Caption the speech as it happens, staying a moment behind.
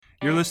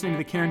You're listening to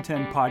the Cairn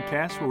 10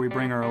 podcast, where we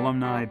bring our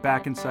alumni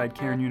back inside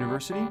Cairn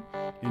University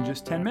in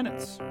just 10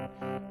 minutes.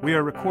 We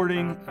are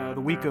recording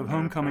the week of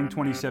Homecoming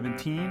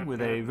 2017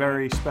 with a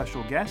very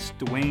special guest,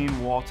 Dwayne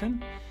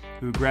Walton,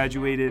 who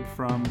graduated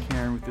from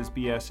Cairn with his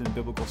BS in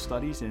Biblical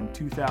Studies in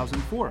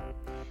 2004.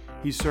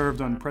 He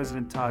served on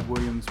President Todd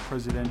Williams'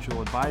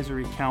 Presidential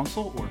Advisory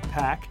Council, or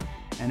PAC,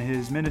 and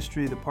his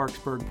ministry, the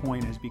Parkersburg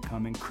Point, has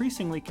become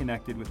increasingly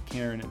connected with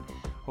Cairn, and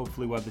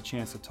hopefully we'll have the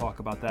chance to talk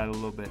about that a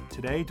little bit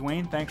today.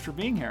 Dwayne, thanks for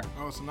being here.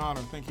 Oh, it's an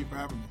honor. Thank you for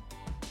having me.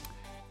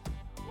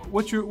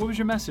 What was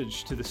your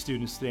message to the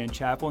students today in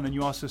chapel? And then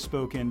you also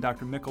spoke in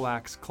Dr.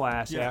 Mikulak's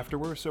class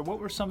afterwards. So what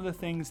were some of the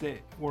things that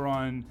were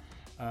on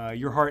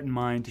your heart and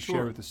mind to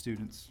share with the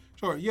students?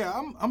 Sure. Yeah,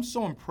 I'm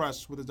so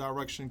impressed with the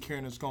direction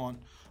Cairn has gone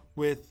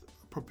with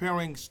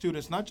preparing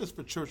students not just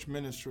for church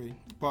ministry,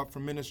 but for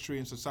ministry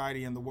in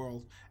society and the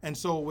world. And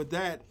so with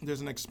that,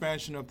 there's an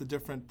expansion of the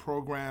different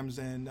programs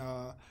and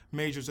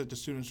majors that the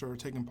students are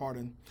taking part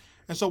in.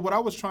 And so what I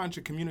was trying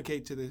to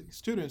communicate to the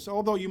students,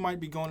 although you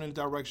might be going in the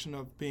direction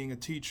of being a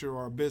teacher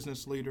or a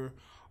business leader,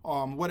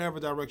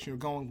 whatever direction you're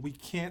going, we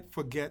can't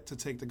forget to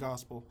take the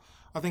gospel.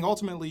 I think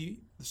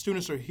ultimately the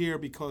students are here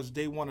because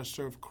they want to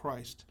serve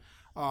Christ.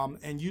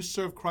 And you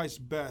serve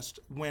Christ best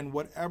when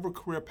whatever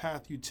career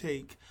path you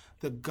take,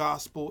 the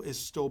gospel is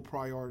still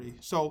priority.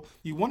 So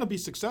you want to be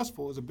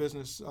successful as a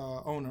business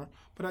owner,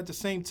 but at the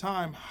same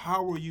time,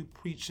 how are you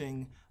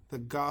preaching the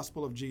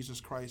gospel of Jesus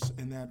Christ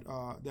in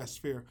that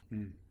sphere?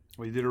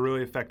 Well, you did a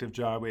really effective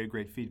job. We had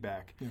great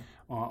feedback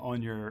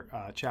on your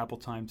chapel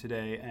time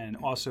today, and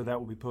also that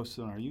will be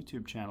posted on our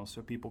YouTube channel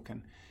so people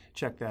can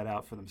check that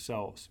out for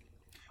themselves.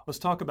 Let's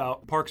talk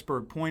about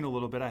Parkersburg Point a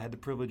little bit. I had the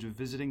privilege of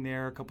visiting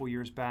there a couple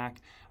years back.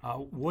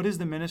 What is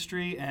the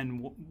ministry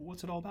and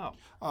what's it all about?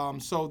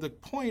 So the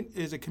Point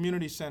is a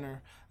community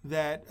center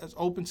that is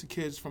open to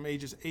kids from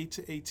ages 8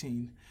 to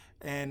 18.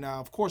 And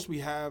of course we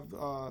have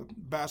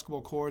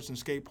basketball courts and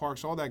skate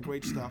parks, all that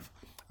great stuff,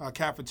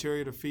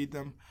 cafeteria to feed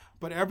them.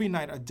 But every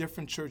night a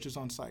different church is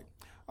on site.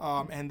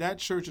 And that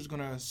church is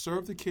going to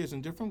serve the kids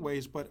in different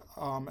ways, but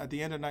at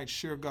the end of the night,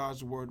 share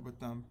God's word with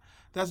them.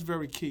 That's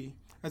very key.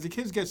 As the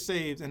kids get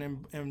saved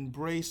and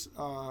embrace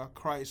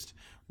Christ,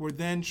 we're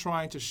then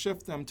trying to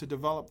shift them to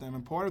develop them.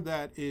 And part of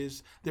that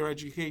is their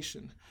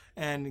education.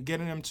 And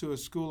getting them to a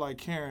school like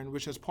Cairn,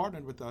 which has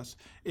partnered with us,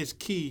 is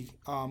key.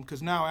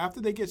 Because now, after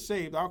they get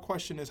saved, our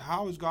question is,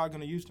 how is God going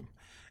to use them?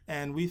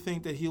 And we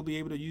think that he'll be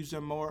able to use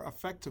them more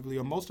effectively,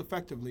 or most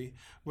effectively,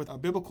 with a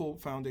biblical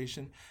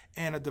foundation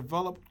and a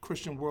developed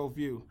Christian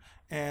worldview.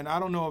 And I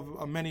don't know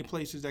of many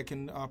places that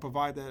can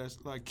provide that as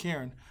like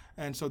Cairn.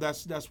 And so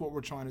that's what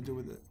we're trying to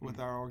do with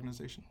our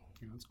organization.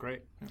 Yeah, that's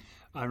great. Yeah.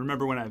 I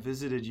remember when I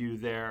visited you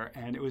there,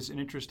 and it was an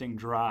interesting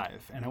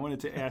drive. And I wanted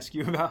to ask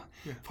you about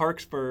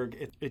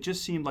Parkersburg. It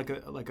just seemed like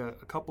a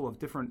couple of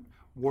different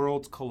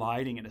worlds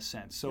colliding in a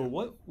sense. So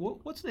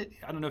what's the,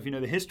 I don't know if you know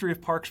the history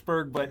of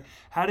Parkersburg, but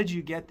how did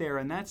you get there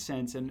in that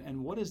sense,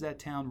 and what is that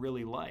town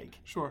really like?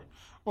 Sure.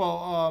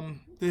 Well,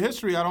 the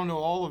history, I don't know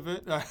all of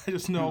it. I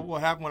just know what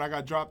happened when I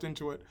got dropped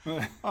into it.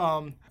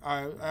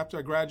 After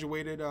I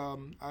graduated,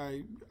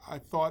 I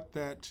thought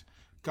that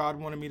God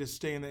wanted me to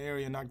stay in the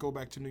area and not go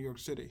back to New York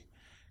City.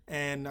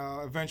 And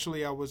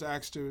eventually I was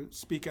asked to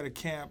speak at a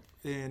camp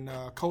in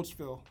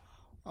Coatesville.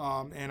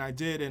 And I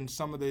did, and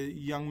some of the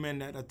young men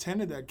that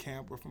attended that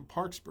camp were from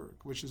Parkersburg,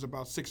 which is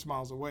about 6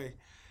 miles away.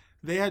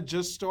 They had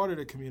just started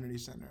a community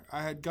center.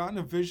 I had gotten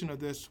a vision of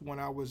this when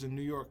I was in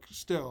New York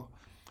still.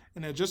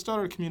 And they had just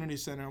started a community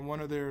center, and one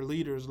of their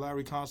leaders,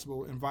 Larry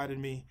Constable, invited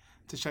me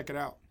to check it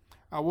out.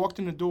 I walked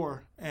in the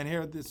door, and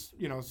here this,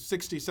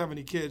 60,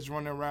 70 kids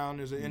running around.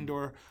 There's an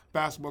indoor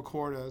basketball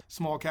court, a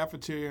small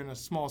cafeteria, and a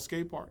small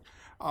skate park.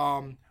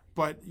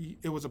 But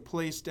it was a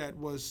place that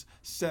was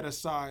set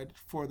aside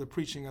for the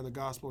preaching of the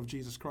gospel of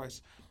Jesus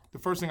Christ. The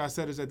first thing I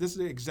said is that this is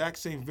the exact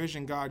same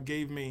vision God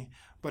gave me,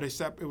 but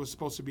except it was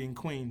supposed to be in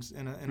Queens,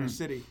 in a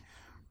city.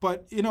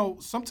 But,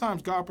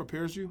 sometimes God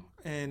prepares you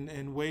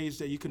in ways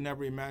that you could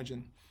never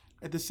imagine.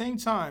 At the same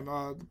time,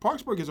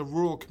 Parkersburg is a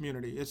rural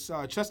community. It's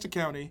Chester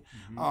County,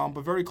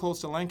 but very close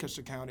to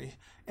Lancaster County.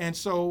 And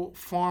so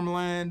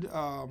farmland,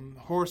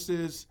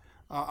 horses,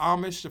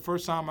 Amish, the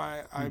first time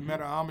I met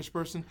an Amish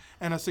person,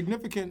 and a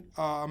significant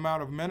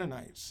amount of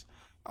Mennonites.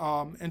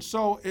 And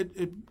so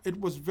it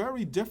was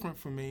very different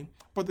for me,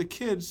 but the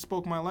kids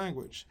spoke my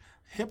language.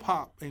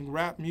 Hip-hop and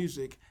rap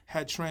music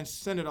had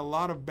transcended a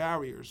lot of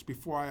barriers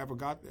before I ever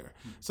got there.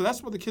 So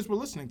that's what the kids were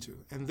listening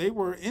to. And they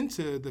were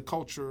into the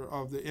culture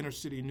of the inner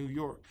city New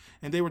York,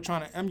 and they were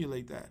trying to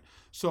emulate that.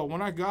 So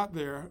when I got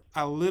there,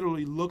 I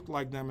literally looked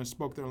like them and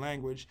spoke their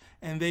language,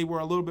 and they were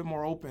a little bit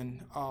more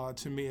open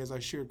to me as I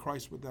shared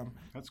Christ with them.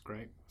 That's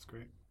great. That's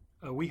great.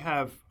 We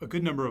have a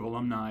good number of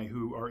alumni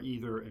who are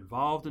either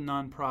involved in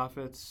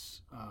nonprofits,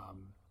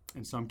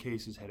 in some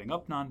cases heading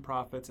up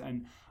nonprofits,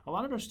 and a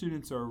lot of our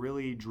students are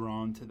really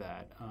drawn to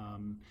that.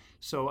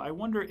 So I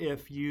wonder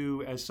if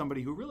you, as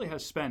somebody who really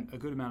has spent a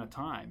good amount of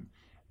time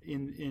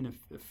in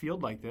a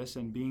field like this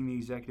and being the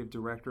executive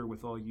director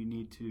with all you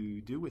need to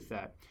do with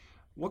that,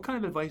 What kind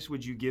of advice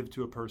would you give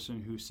to a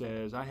person who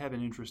says, I have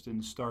an interest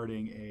in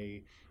starting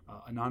a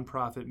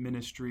nonprofit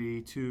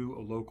ministry to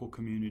a local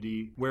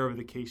community, wherever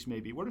the case may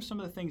be? What are some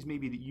of the things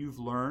maybe that you've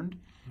learned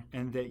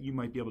and that you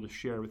might be able to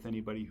share with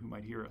anybody who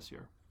might hear us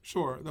here?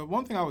 Sure. The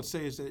one thing I would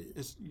say is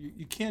that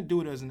you can't do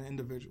it as an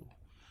individual.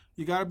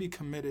 You got to be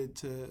committed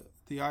to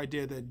the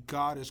idea that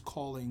God is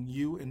calling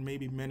you and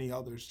maybe many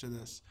others to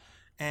this.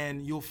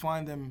 And you'll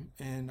find them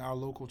in our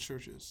local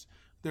churches.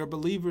 There are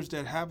believers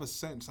that have a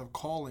sense of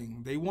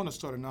calling. They want to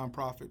start a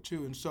nonprofit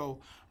too. And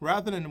so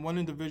rather than one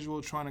individual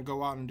trying to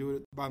go out and do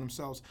it by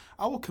themselves,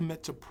 I will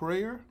commit to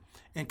prayer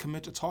and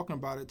commit to talking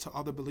about it to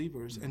other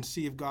believers and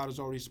see if God has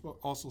already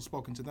also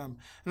spoken to them.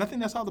 And I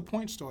think that's how the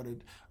point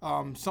started.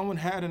 Someone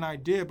had an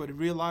idea, but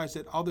realized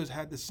that others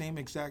had the same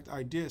exact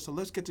idea. So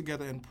let's get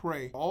together and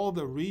pray. All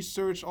the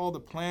research, all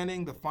the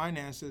planning, the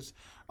finances,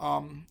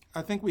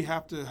 I think we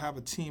have to have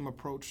a team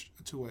approach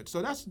to it.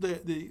 So that's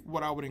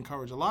what I would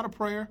encourage. A lot of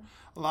prayer,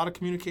 a lot of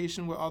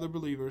communication with other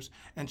believers,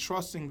 and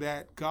trusting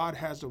that God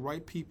has the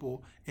right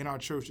people in our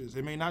churches.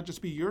 It may not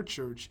just be your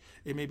church.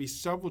 It may be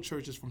several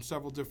churches from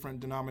several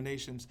different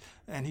denominations,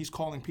 and he's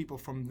calling people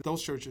from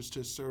those churches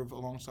to serve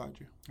alongside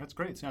you. That's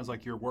great. It sounds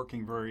like you're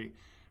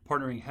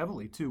partnering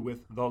heavily, too,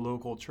 with the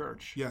local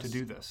church to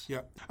do this.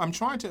 Yeah. I'm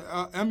trying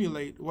to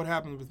emulate what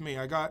happened with me.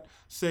 I got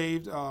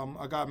saved.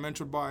 I got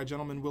mentored by a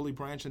gentleman, Willie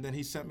Branch, and then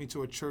he sent me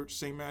to a church,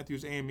 St.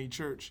 Matthew's AME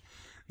Church.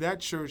 That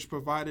church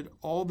provided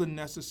all the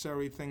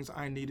necessary things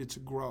I needed to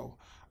grow.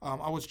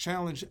 I was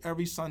challenged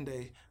every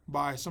Sunday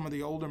by some of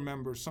the older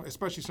members,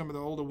 especially some of the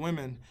older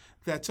women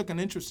that took an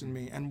interest in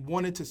me and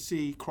wanted to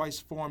see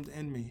Christ formed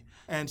in me.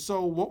 And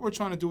so what we're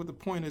trying to do at the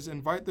point is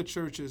invite the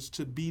churches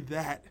to be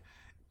that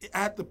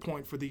at the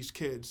point for these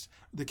kids.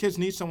 The kids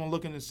need someone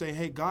looking and say,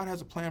 hey, God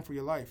has a plan for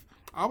your life.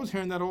 I was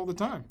hearing that all the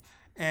time.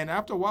 And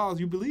after a while,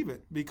 you believe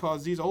it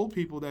because these old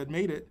people that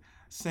made it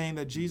saying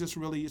that Jesus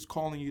really is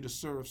calling you to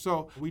serve.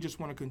 So we just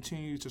want to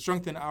continue to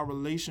strengthen our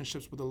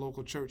relationships with the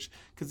local church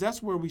because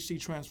that's where we see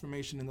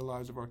transformation in the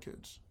lives of our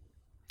kids.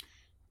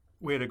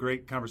 We had a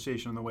great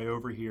conversation on the way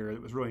over here.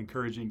 It was really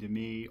encouraging to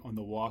me on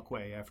the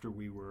walkway after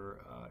we were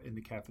in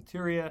the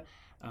cafeteria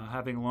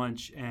having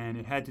lunch, and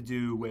it had to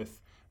do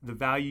with the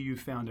value you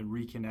found in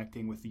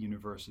reconnecting with the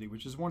university,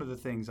 which is one of the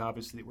things,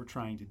 obviously, that we're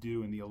trying to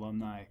do in the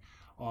alumni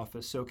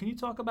office. So can you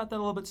talk about that a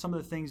little bit, some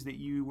of the things that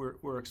you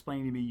were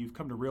explaining to me you've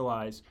come to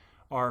realize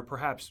are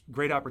perhaps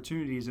great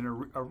opportunities and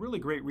a really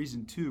great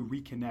reason to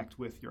reconnect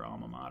with your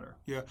alma mater?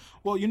 Yeah.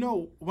 Well,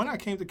 when I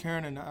came to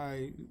Karen and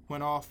I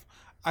went off,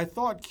 I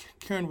thought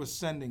Karen was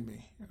sending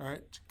me, all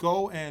right, to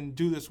go and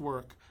do this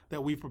work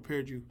that we've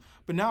prepared you.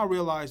 But now I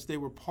realize they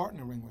were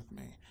partnering with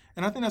me.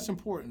 And I think that's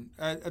important.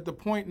 At the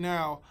point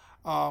now,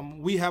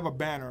 we have a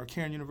banner, a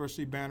Karen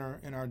University banner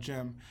in our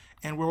gym,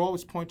 and we're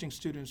always pointing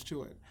students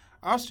to it.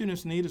 Our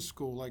students need a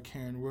school like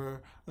Karen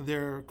where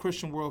their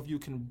Christian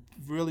worldview can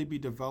really be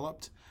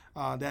developed.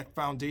 That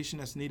foundation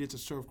that's needed to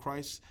serve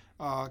Christ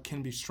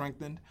can be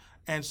strengthened.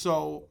 And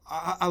so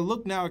I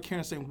look now at Karen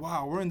and say,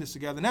 wow, we're in this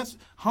together. And that's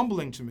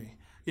humbling to me.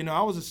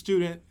 I was a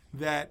student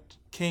that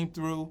came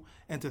through,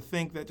 and to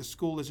think that the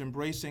school is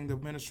embracing the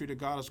ministry that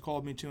God has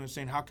called me to and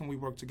saying, how can we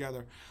work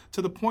together?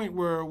 To the point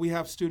where we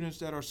have students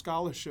that are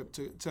scholarship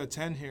to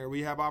attend here.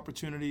 We have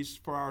opportunities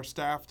for our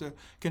staff to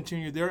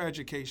continue their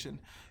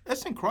education.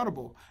 It's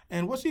incredible.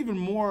 And what's even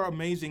more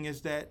amazing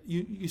is that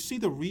you see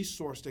the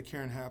resource that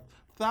Karen have.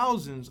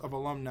 Thousands of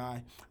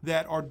alumni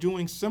that are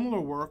doing similar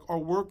work or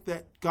work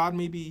that God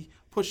may be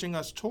pushing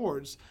us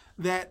towards,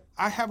 that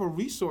I have a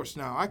resource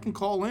now. I can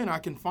call in, I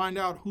can find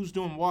out who's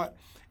doing what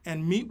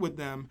and meet with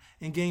them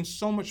and gain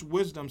so much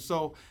wisdom.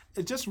 So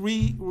it's just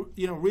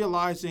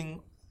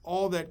realizing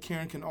all that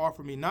Karen can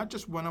offer me, not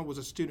just when I was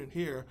a student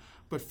here,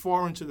 but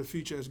far into the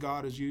future as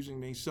God is using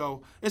me.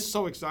 So it's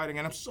so exciting,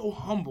 and I'm so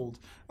humbled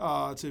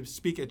to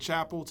speak at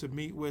chapel, to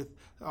meet with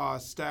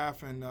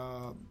staff and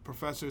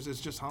professors.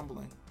 It's just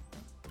humbling.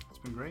 It's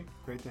been great.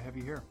 Great to have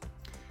you here.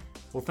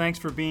 Well, thanks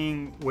for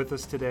being with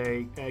us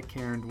today at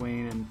Karen,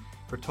 Dwayne, and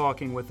for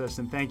talking with us,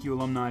 and thank you,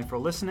 alumni, for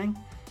listening.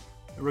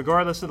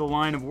 Regardless of the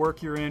line of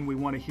work you're in, we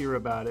want to hear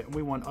about it, and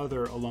we want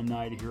other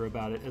alumni to hear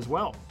about it as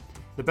well.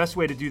 The best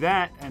way to do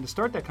that and to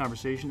start that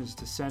conversation is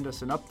to send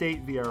us an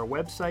update via our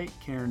website,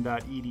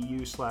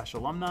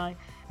 karen.edu/alumni,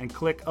 and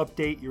click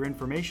Update Your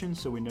Information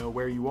so we know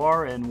where you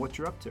are and what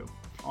you're up to.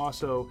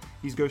 Also,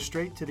 these go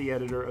straight to the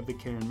editor of the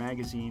Karen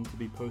magazine to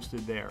be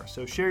posted there.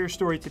 So share your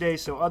story today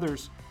so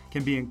others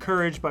can be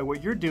encouraged by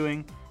what you're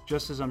doing,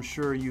 just as I'm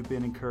sure you've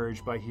been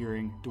encouraged by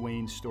hearing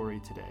Dwayne's story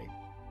today.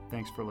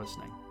 Thanks for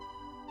listening.